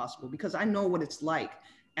portfolio as possible, because I know what it's like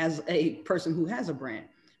as a person who has a brand.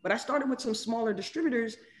 But I started with some smaller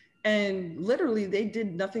distributors, and literally they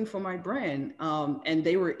did nothing for my brand, and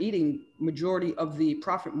they were eating majority of the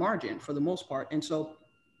profit margin for the most part. And so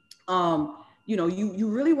you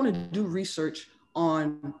really want to do research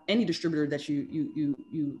on any distributor that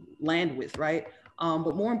you land with, right?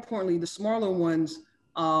 But more importantly, the smaller ones,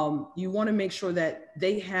 you want to make sure that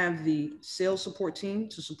they have the sales support team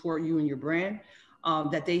to support you and your brand,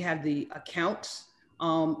 that they have the accounts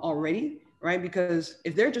already, right? Because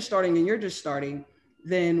if they're just starting and you're just starting,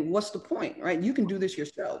 then what's the point, right? You can do this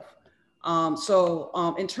yourself.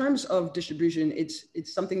 So in terms of distribution,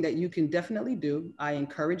 it's something that you can definitely do. I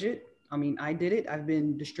encourage it. I mean, I did it. I've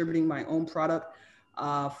been distributing my own product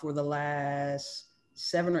for the last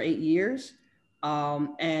 7 or 8 years.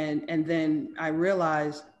 And then I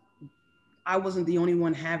realized I wasn't the only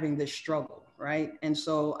one having this struggle, right? And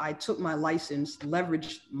so I took my license,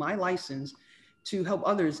 leveraged my license to help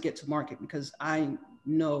others get to market, because I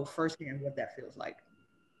know firsthand what that feels like.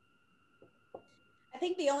 I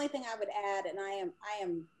think the only thing I would add, and I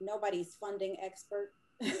am nobody's funding expert.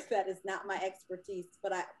 That is not my expertise,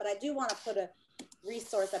 but I do want to put a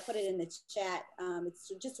resource. I put it in the chat.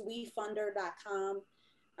 It's just wefunder.com.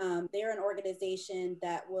 They're an organization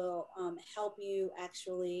that will help you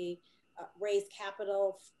actually raise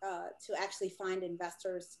capital to actually find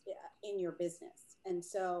investors in your business. And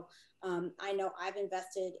so I know I've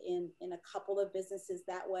invested in a couple of businesses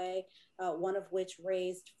that way, one of which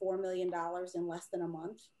raised $4 million in less than a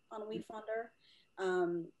month on WeFunder.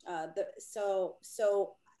 So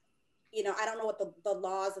I don't know what the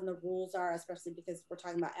laws and the rules are, especially because we're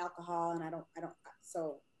talking about alcohol, and I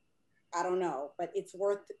don't know, but it's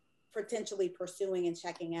worth potentially pursuing and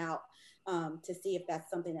checking out to see if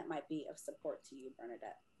that's something that might be of support to you,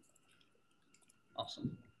 Bernadette.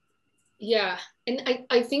 Awesome. Yeah, and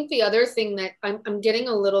I think the other thing that I'm getting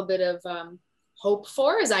a little bit of hope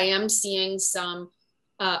for is I am seeing some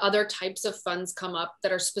other types of funds come up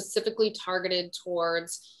that are specifically targeted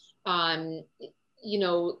towards underserved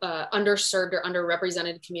or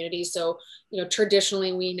underrepresented communities. So,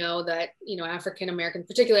 traditionally we know that, African Americans,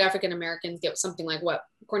 particularly African Americans, get something like, what,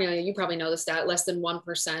 Cornelia, you probably know the stat, less than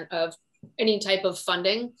 1% of any type of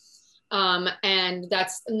funding. And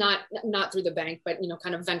that's not through the bank, but,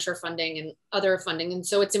 kind of venture funding and other funding. And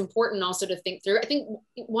so it's important also to think through. I think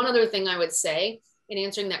one other thing I would say in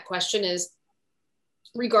answering that question is,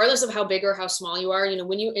 regardless of how big or how small you are,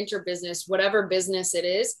 when you enter business, whatever business it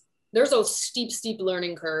is, there's a steep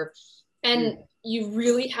learning curve. And you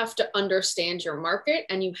really have to understand your market,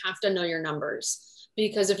 and you have to know your numbers.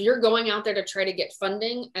 Because if you're going out there to try to get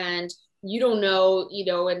funding and you don't know,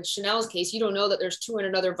 in Chanel's case, you don't know that there's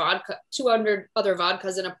 200 other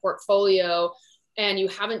vodkas in a portfolio, and you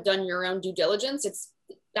haven't done your own due diligence,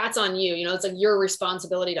 that's on you. It's like your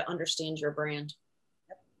responsibility to understand your brand.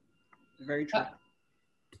 Very true.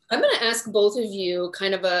 I'm going to ask both of you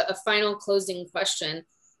kind of a final closing question,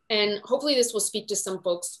 and hopefully this will speak to some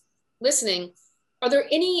folks listening. Are there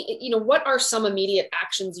any, what are some immediate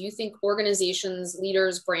actions you think organizations,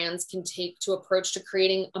 leaders, brands can take to approach to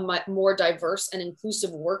creating a more diverse and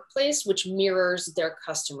inclusive workplace, which mirrors their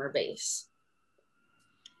customer base?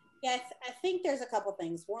 Yeah, I think there's a couple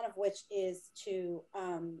things. One of which is to,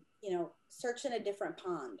 search in a different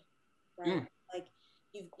pond, right? Like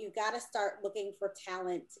you've got to start looking for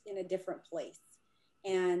talent in a different place.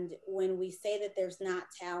 And when we say that there's not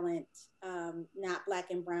talent, not Black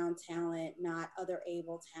and brown talent, not other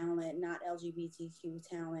able talent, not LGBTQ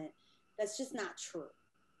talent, that's just not true.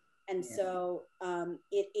 And so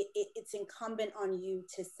it's incumbent on you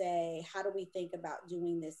to say, how do we think about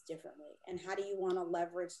doing this differently? And how do you want to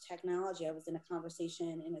leverage technology? I was in a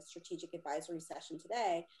conversation in a strategic advisory session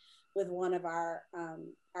today with one of our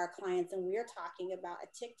clients, and we are talking about a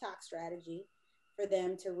TikTok strategy for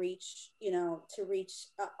them to reach,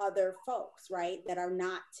 other folks, right, that are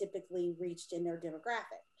not typically reached in their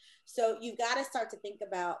demographic. So you've got to start to think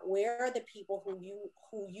about, where are the people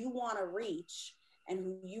who you want to reach and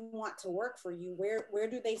who you want to work for you? Where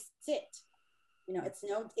do they sit?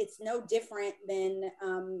 It's no different than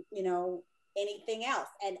anything else.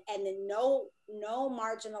 And no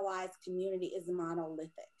marginalized community is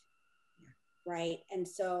monolithic, right? And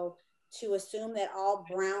so to assume that all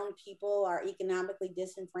brown people are economically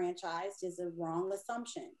disenfranchised is a wrong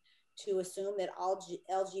assumption. To assume that all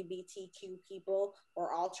LGBTQ people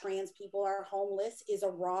or all trans people are homeless is a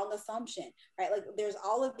wrong assumption, right? Like there's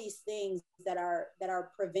all of these things that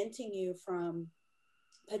are preventing you from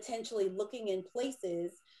potentially looking in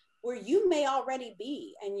places where you may already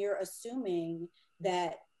be, and you're assuming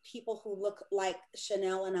that people who look like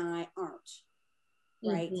Chanel and I aren't,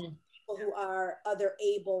 right? Mm-hmm. People who are other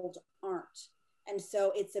abled aren't. And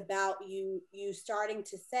so it's about you starting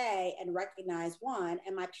to say and recognize, one,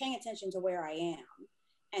 am I paying attention to where I am?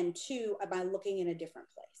 And two, am I looking in a different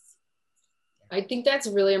place? I think that's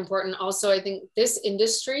really important. Also, I think this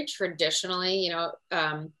industry traditionally,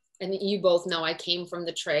 and you both know I came from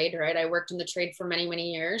the trade, right? I worked in the trade for many,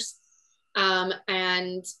 many years.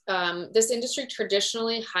 This industry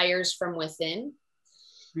traditionally hires from within.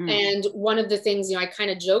 And one of the things, I kind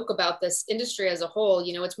of joke about this industry as a whole,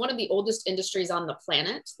 it's one of the oldest industries on the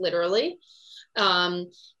planet, literally.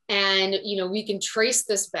 We can trace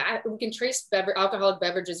this back. We can trace alcoholic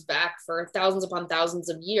beverages back for thousands upon thousands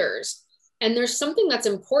of years. And there's something that's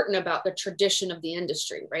important about the tradition of the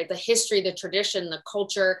industry, right? The history, the tradition, the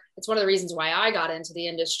culture. It's one of the reasons why I got into the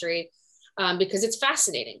industry, because it's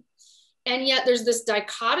fascinating. And yet there's this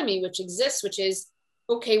dichotomy which exists, which is,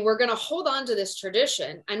 okay, we're going to hold on to this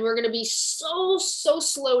tradition and we're going to be so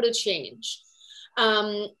slow to change.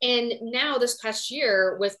 And now this past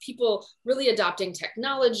year, with people really adopting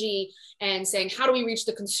technology and saying, how do we reach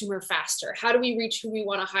the consumer faster? How do we reach who we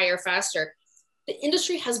want to hire faster? The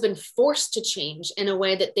industry has been forced to change in a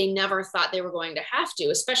way that they never thought they were going to have to,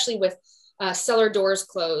 especially with cellar doors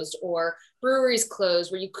closed or breweries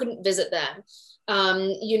closed where you couldn't visit them.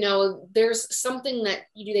 There's something that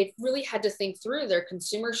they've really had to think through their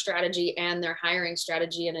consumer strategy and their hiring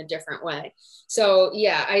strategy in a different way. So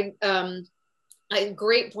yeah, I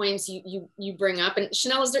great points you bring up. And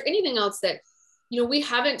Chanel, is there anything else that we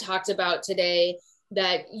haven't talked about today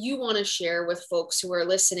that you want to share with folks who are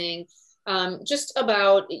listening, just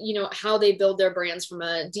about how they build their brands from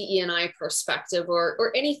a DE&I perspective,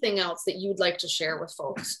 or anything else that you'd like to share with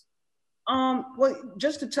folks? Well,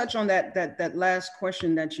 just to touch on that last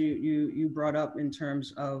question that you brought up in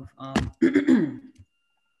terms of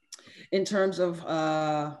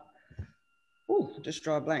just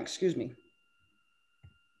draw a blank, excuse me.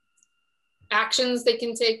 Actions they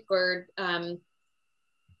can take, or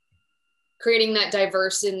creating that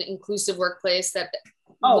diverse and inclusive workplace that.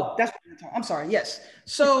 Oh, that's what I'm sorry. Yes.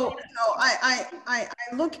 So I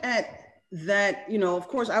look at that, of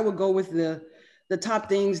course I would go with the top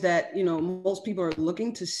things that, most people are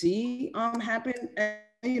looking to see happen,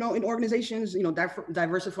 in organizations,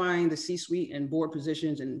 diversifying the C-suite and board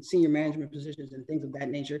positions and senior management positions and things of that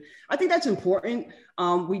nature. I think that's important.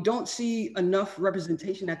 We don't see enough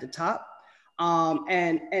representation at the top.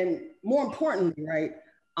 And more importantly, right,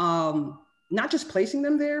 not just placing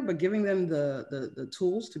them there, but giving them the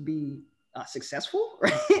tools to be successful,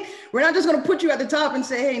 right? We're not just going to put you at the top and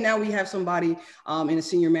say, hey, now we have somebody in a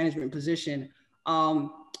senior management position.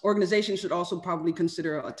 Organizations should also probably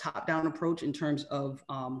consider a top-down approach in terms of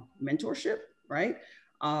mentorship, right?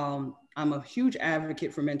 I'm a huge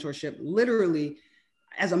advocate for mentorship. Literally,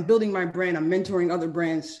 as I'm building my brand, I'm mentoring other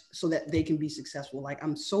brands so that they can be successful. Like,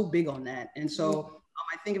 I'm so big on that. And so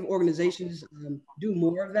I think if organizations do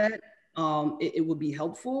more of that, it would be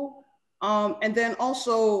helpful. And then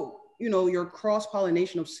also, your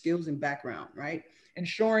cross-pollination of skills and background, right?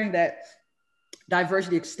 Ensuring that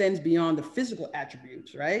diversity extends beyond the physical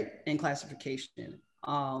attributes, right? And classification.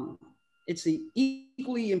 It's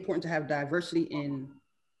equally important to have diversity in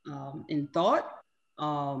thought.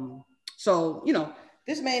 So,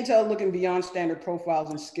 this may entail looking beyond standard profiles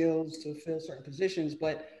and skills to fill certain positions,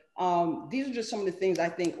 but these are just some of the things I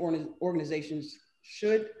think organizations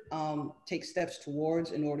should take steps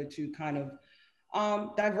towards in order to kind of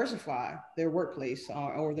diversify their workplace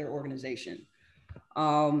or their organization.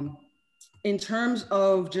 In terms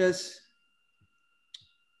of just,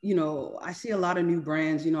 I see a lot of new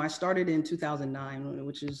brands. I started in 2009,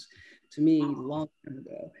 which is to me a long time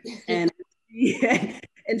ago. And yeah,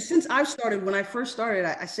 and since I've started, when I first started,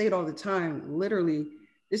 I say it all the time, literally,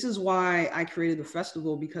 this is why I created the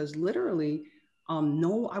festival, because literally, I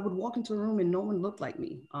would walk into a room and no one looked like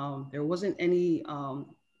me. There wasn't any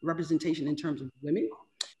representation in terms of women.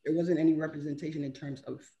 There wasn't any representation in terms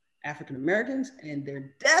of African Americans, and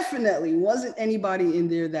there definitely wasn't anybody in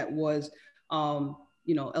there that was,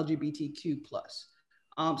 LGBTQ plus.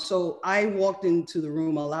 So I walked into the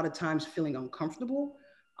room a lot of times feeling uncomfortable,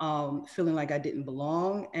 feeling like I didn't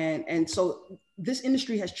belong, and so this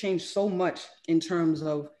industry has changed so much in terms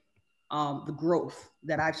of the growth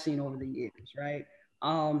that I've seen over the years, right?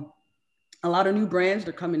 A lot of new brands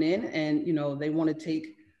are coming in, and they want to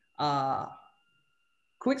take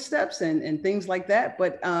quick steps and things like that.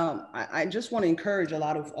 But I just want to encourage a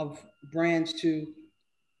lot of brands to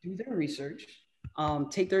do their research,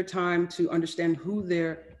 take their time to understand who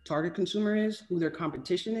their target consumer is, who their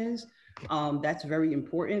competition is. That's very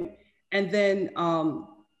important. And then,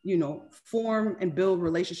 you know, form and build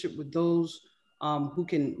relationship with those who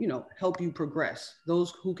can, you know, help you progress,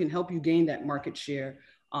 those who can help you gain that market share,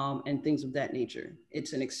 and things of that nature.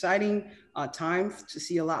 It's an exciting time to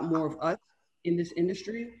see a lot more of us in this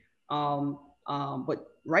industry. But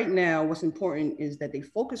right now, what's important is that they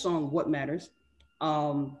focus on what matters,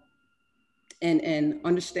 and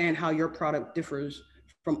understand how your product differs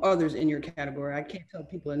from others in your category. I can't tell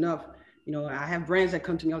people enough. You know, I have brands that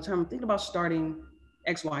come to me all the time. I'm thinking about starting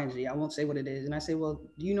X, Y, and Z. I won't say what it is. And I say, well,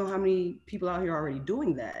 do you know how many people out here are already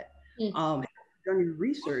doing that? Have you done your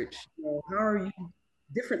research? You know, how are you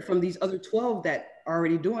different from these other 12 that are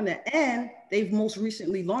already doing that? And they've most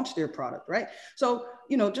recently launched their product, right? So,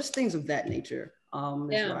 you know, just things of that nature is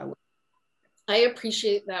what I would. I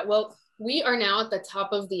appreciate that. Well, we are now at the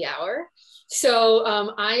top of the hour. So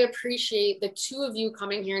I appreciate the two of you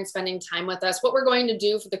coming here and spending time with us. What we're going to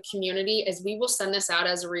do for the community is we will send this out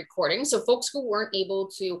as a recording. So folks who weren't able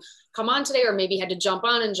to come on today, or maybe had to jump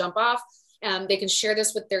on and jump off, they can share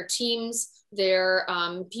this with their teams, their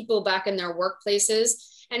people back in their workplaces.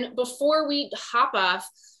 And before we hop off,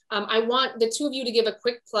 I want the two of you to give a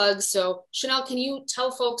quick plug. So Chanel, can you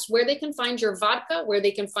tell folks where they can find your vodka, where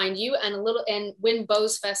they can find you, and when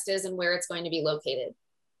Bo's Fest is and where it's going to be located?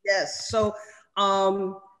 Yes, so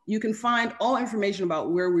you can find all information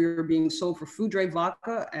about where we are being sold for Foudre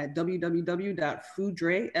Vodka at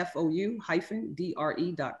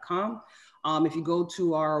www.foudre-dre.com. If you go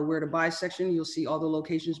to our where to buy section, you'll see all the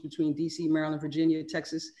locations between DC, Maryland, Virginia,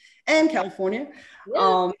 Texas, and California.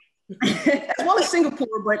 Yeah. As well as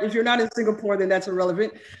Singapore, but if you're not in Singapore, then that's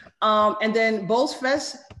irrelevant. And then Bo's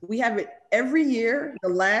Fest, we have it every year, the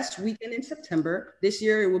last weekend in September. This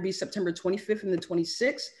year, it will be September 25th and the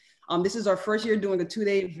 26th. This is our first year doing a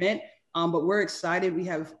 2-day event, but we're excited. We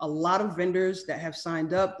have a lot of vendors that have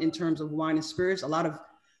signed up in terms of wine and spirits, a lot of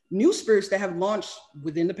new spirits that have launched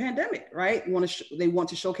within the pandemic, right? They want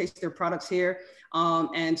to showcase their products here.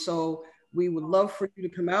 And so we would love for you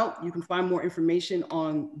to come out. You can find more information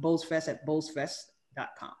on Bo's Fest at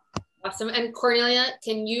bosfest.com. Awesome. And Cornelia,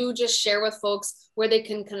 can you just share with folks where they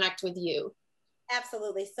can connect with you?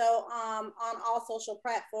 Absolutely. So on all social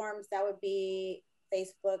platforms, that would be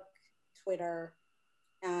Facebook, Twitter,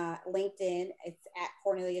 LinkedIn. It's at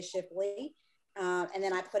Cornelia Shipley. And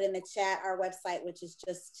then I put in the chat our website, which is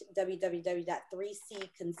just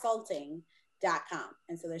www.3cconsulting.com.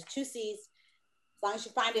 And so there's 2 C's. As long as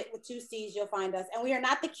you find it with 2 C's, you'll find us. And we are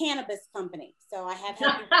not the cannabis company. So I have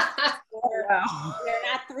had we are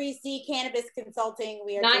not 3C Cannabis Consulting.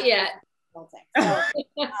 We are not yet. Consulting. So,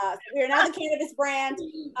 we are not the cannabis brand.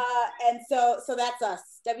 And so that's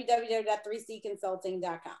us,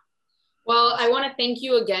 www.3cconsulting.com. Well, I want to thank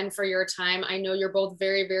you again for your time. I know you're both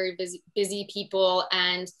very, very busy people,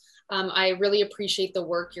 and I really appreciate the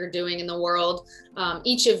work you're doing in the world,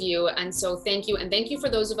 each of you. And so thank you. And thank you for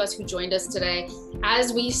those of us who joined us today.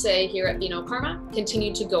 As we say here at VinoKarma,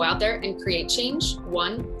 continue to go out there and create change,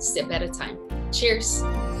 one sip at a time. Cheers.